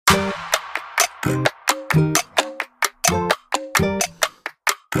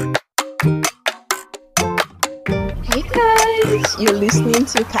You're listening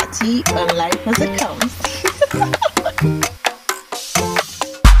to Kati on Life as It Comes.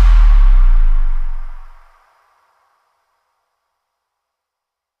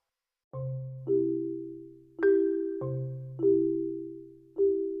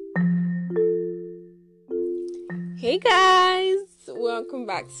 Hey guys, welcome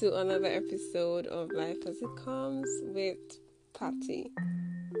back to another episode of Life as It Comes with Patty.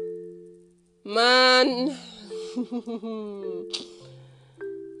 Man,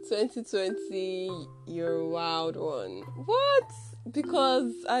 2020, you're a wild one. What?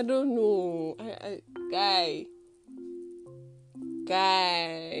 Because I don't know. Guy,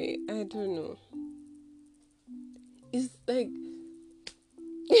 I don't know. It's like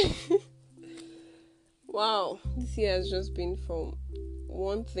wow, this year has just been from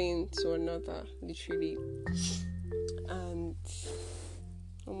one thing to another, literally. And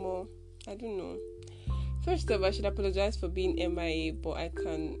I don't know. First off, I should apologize for being MIA, but I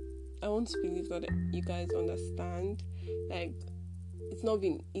want to believe that you guys understand. Like, it's not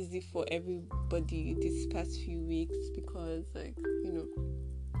been easy for everybody this past few weeks because, like, you know,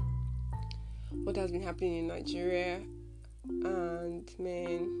 what has been happening in Nigeria. And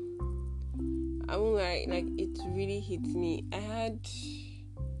man, I won't lie, like it really hit me. I had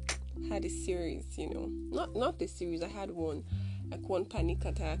a series, you know, not the series. I had one panic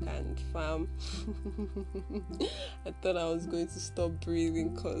attack and fam. I thought I was going to stop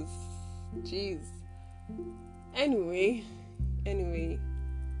breathing cause, jeez. Anyway,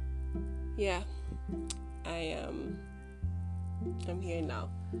 yeah, I'm here now.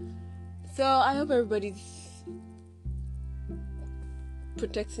 So I hope everybody's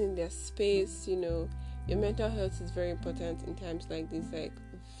protecting their space. You know, your mental health is very important in times like this, like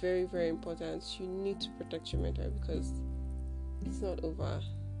very, very important. You need to protect your mental health because it's not over.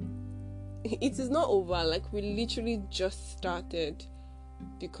 It is not over. Like, we literally just started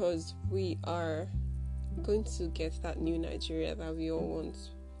because we are going to get that new Nigeria that we all want.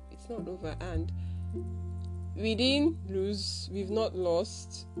 It's not over, and we didn't lose. We've not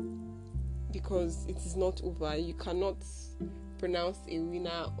lost because it is not over. You cannot pronounce a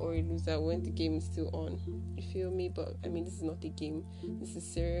winner or a loser when the game is still on. You feel me? But I mean, this is not a game. This is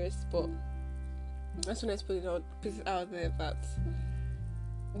serious. But that's when I put it out there that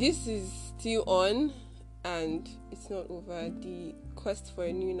this is still on and it's not over. The quest for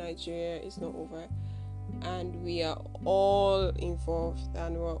a new Nigeria is not over, and we are all involved,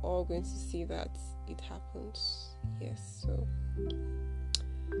 and we're all going to see that it happens. Yes. So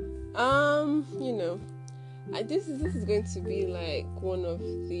you know, this is going to be like one of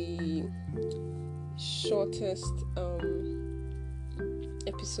the shortest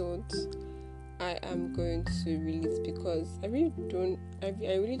episodes I am going to release because I really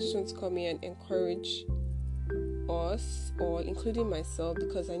just want to come here and encourage us, or including myself,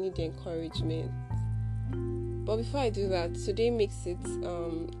 because I need the encouragement. But before I do that, today makes it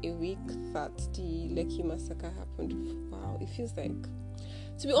a week that the Lekki massacre happened. Wow, it feels like,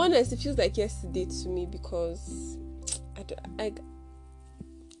 to be honest, it feels like yesterday to me because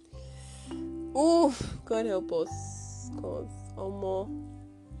God help us, cause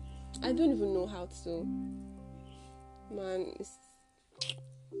I don't even know how to. Man,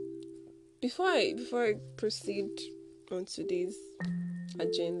 before I proceed on today's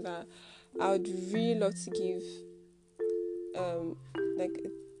agenda, I would really love to give like a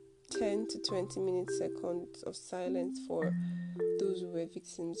 10 to 20 seconds of silence for those who were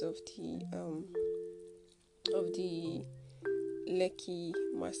victims of the Lekki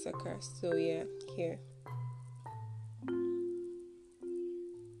massacre. So yeah, here.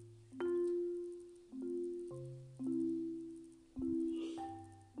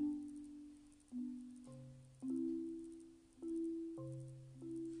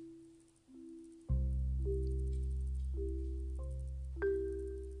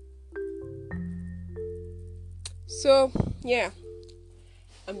 So yeah,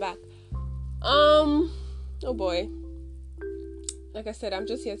 I'm back. Oh boy. Like I said, I'm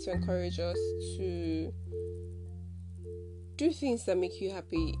just here to encourage us to do things that make you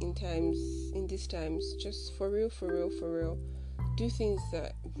happy in these times. Just for real. Do things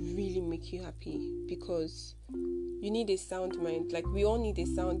that really make you happy, because you need a sound mind. Like, we all need a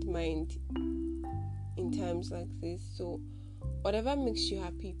sound mind in times like this. So whatever makes you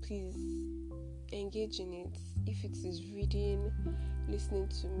happy, please engage in it. If it is reading, listening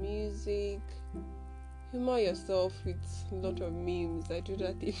to music, humor yourself with a lot of memes. I do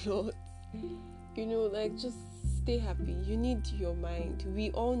that a lot. You know, like, just stay happy. You need your mind.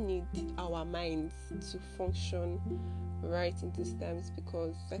 We all need our minds to function right in these times,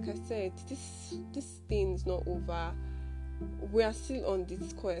 because like I said, this thing is not over. we are still on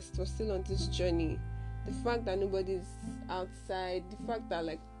this quest, we're still on this journey. The fact that nobody's outside, the fact that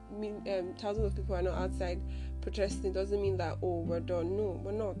like thousands of people are not outside protesting doesn't mean that we're done. No,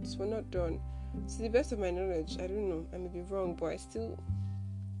 we're not done. To the best of my knowledge, I don't know, I may be wrong, but I still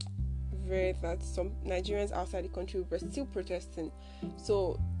read that some Nigerians outside the country were still protesting.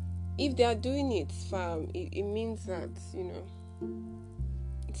 So if they are doing it, fam, it means that,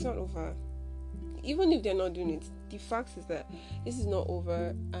 it's not over. Even if they're not doing it, the fact is that this is not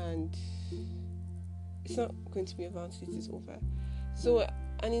over, and it's not going to be over until it is over. So,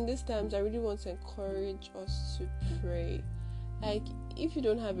 and in these times, I really want to encourage us to pray. Like, if you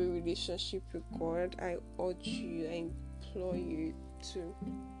don't have a relationship with God, I urge you, I implore you to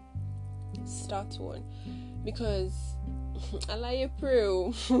start one, because I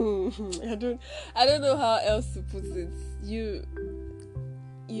pray. I don't know how else to put it. You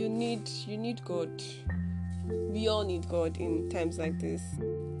need God. We all need God in times like this.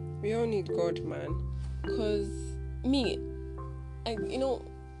 We all need God, man. Because in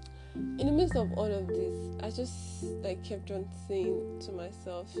the midst of all of this, I just kept on saying to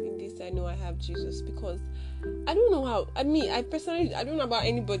myself, in this I know I have Jesus, because I don't know how. I personally, I don't know about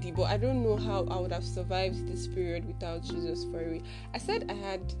anybody, but I don't know how I would have survived this period without Jesus for real. I said I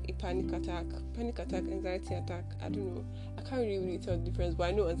had a panic attack, anxiety attack. I don't know. I can't really tell the difference, but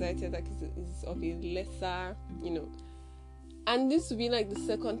I know anxiety attack is of a lesser, And this will be like the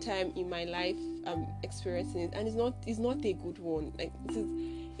second time in my life I'm experiencing it, and it's not a good one. Like,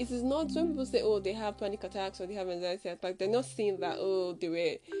 it is not. When people say, oh, they have panic attacks or they have anxiety attacks, they're not saying that, oh, they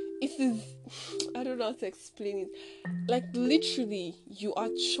were. It is, I don't know how to explain it. Like, literally, you are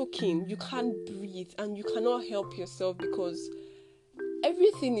choking, you can't breathe, and you cannot help yourself, because a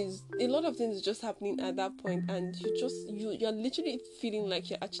lot of things is just happening at that point, and you're literally feeling like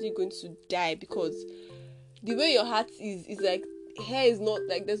you're actually going to die, because the way your heart is like, hair is not,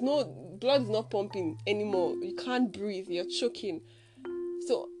 like, there's no, blood is not pumping anymore, you can't breathe, you're choking.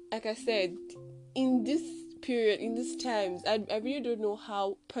 So, like I said, in this period, in these times, I really don't know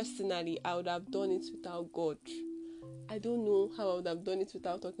how personally I would have done it without God. I don't know how I would have done it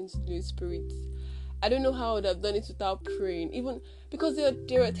without talking to the Holy Spirit. I don't know how I would have done it without praying, even because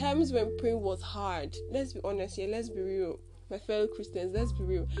there were times when praying was hard. Let's be honest here, let's be real. My fellow Christians, let's be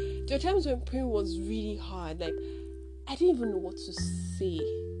real. There were times when praying was really hard. Like, I didn't even know what to say.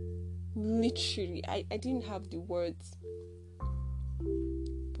 Literally, I didn't have the words.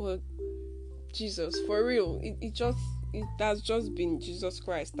 But Jesus, for real, that's just been Jesus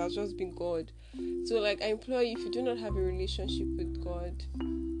Christ. That's just been God. So, like, I implore you, if you do not have a relationship with God,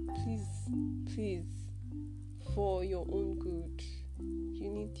 please, for your own good,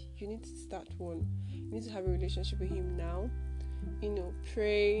 you need to start one. You need to have a relationship with Him now.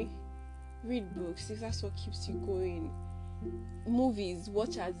 Pray, read books if that's what keeps you going. Movies,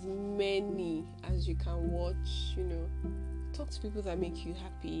 watch as many as you can watch. Talk to people that make you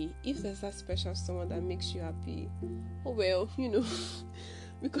happy. If there's that special someone that makes you happy, oh well,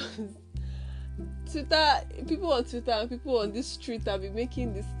 because people on Twitter and people on this street have been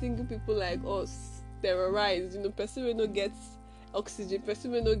making the single people like us terrorize. Person will not get oxygen,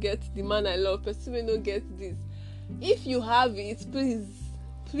 person will not get the man I love, person will not get this. If you have it, please,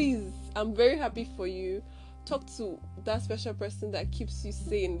 I'm very happy for you. Talk to that special person that keeps you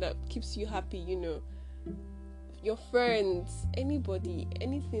sane, that keeps you happy, your friends, anybody,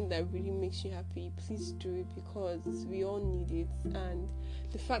 anything that really makes you happy, please do it, because we all need it. And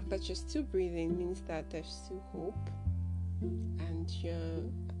the fact that you're still breathing means that there's still hope, and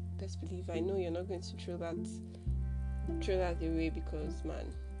let's believe, I know you're not going to throw that away, because, man,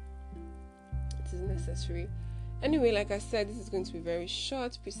 it is necessary. Anyway, like I said, this is going to be very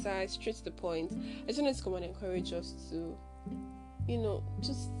short, precise, straight to the point. I just wanted to come and encourage us to,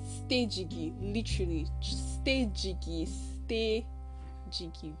 just stay jiggy. Literally, just stay jiggy,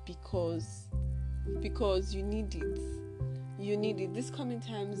 because you need it. These coming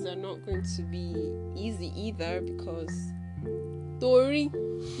times are not going to be easy either, because Tori,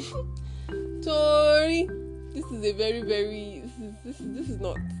 this is a very, very, this is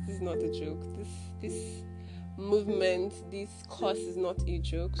not a joke. This movement, this cause is not a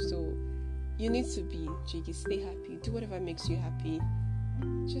joke. So you need to be jiggy, stay happy, do whatever makes you happy.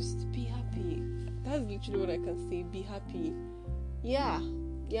 Just be happy. That's literally what I can say. Be happy. Yeah,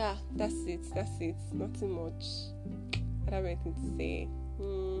 that's it. Nothing much. I don't have anything to say.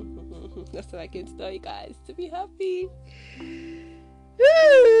 That's what I can tell you guys, to be happy.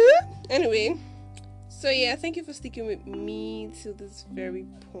 Anyway, so yeah, thank you for sticking with me till this very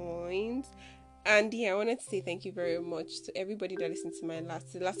point. And yeah, I wanted to say thank you very much to everybody that listened to the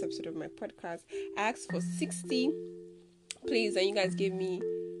last episode of my podcast. I asked for 60 plays, and you guys gave me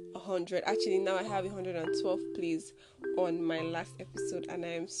 100. Actually, now I have 112 plays on my last episode, and I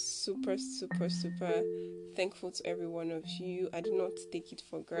am super thankful to every one of you. I do not take it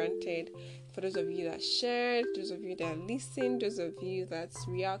for granted. For those of you that shared, those of you that listened, those of you that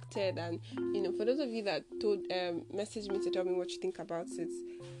reacted, and for those of you that messaged me to tell me what you think about it,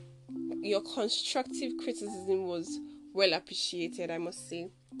 your constructive criticism was well appreciated, I must say.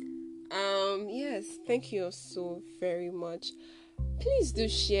 Yes, thank you so very much. Please do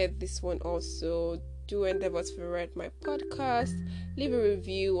share this one also. Do endeavor to rate my podcast, leave a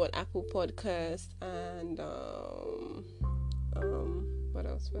review on Apple Podcast, and what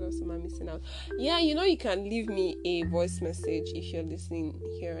else am I missing out? Yeah, you can leave me a voice message if you're listening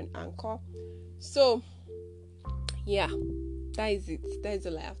here on Anchor. So yeah, that is it. That is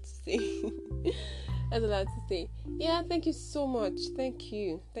all I have to say. That's all I have to say. Yeah, thank you so much. Thank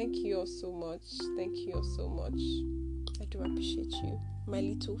you all so much. Thank you all so much. I do appreciate you, my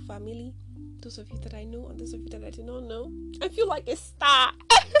little family. Those of you that I know and those of you that I do not know. I feel like a star.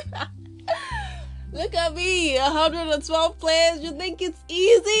 Look at me, 112 players. You think it's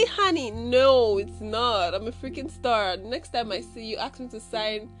easy, honey? No, it's not. I'm a freaking star. Next time I see you, ask me to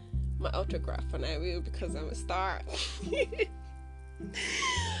sign my autograph, and I will, because I'm a star.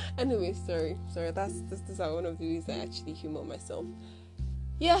 Anyway, sorry. These are one of the ways I actually humor myself.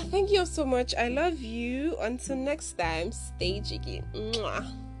 Yeah, thank you so much. I love you. Until next time, stay jiggy. Mwah.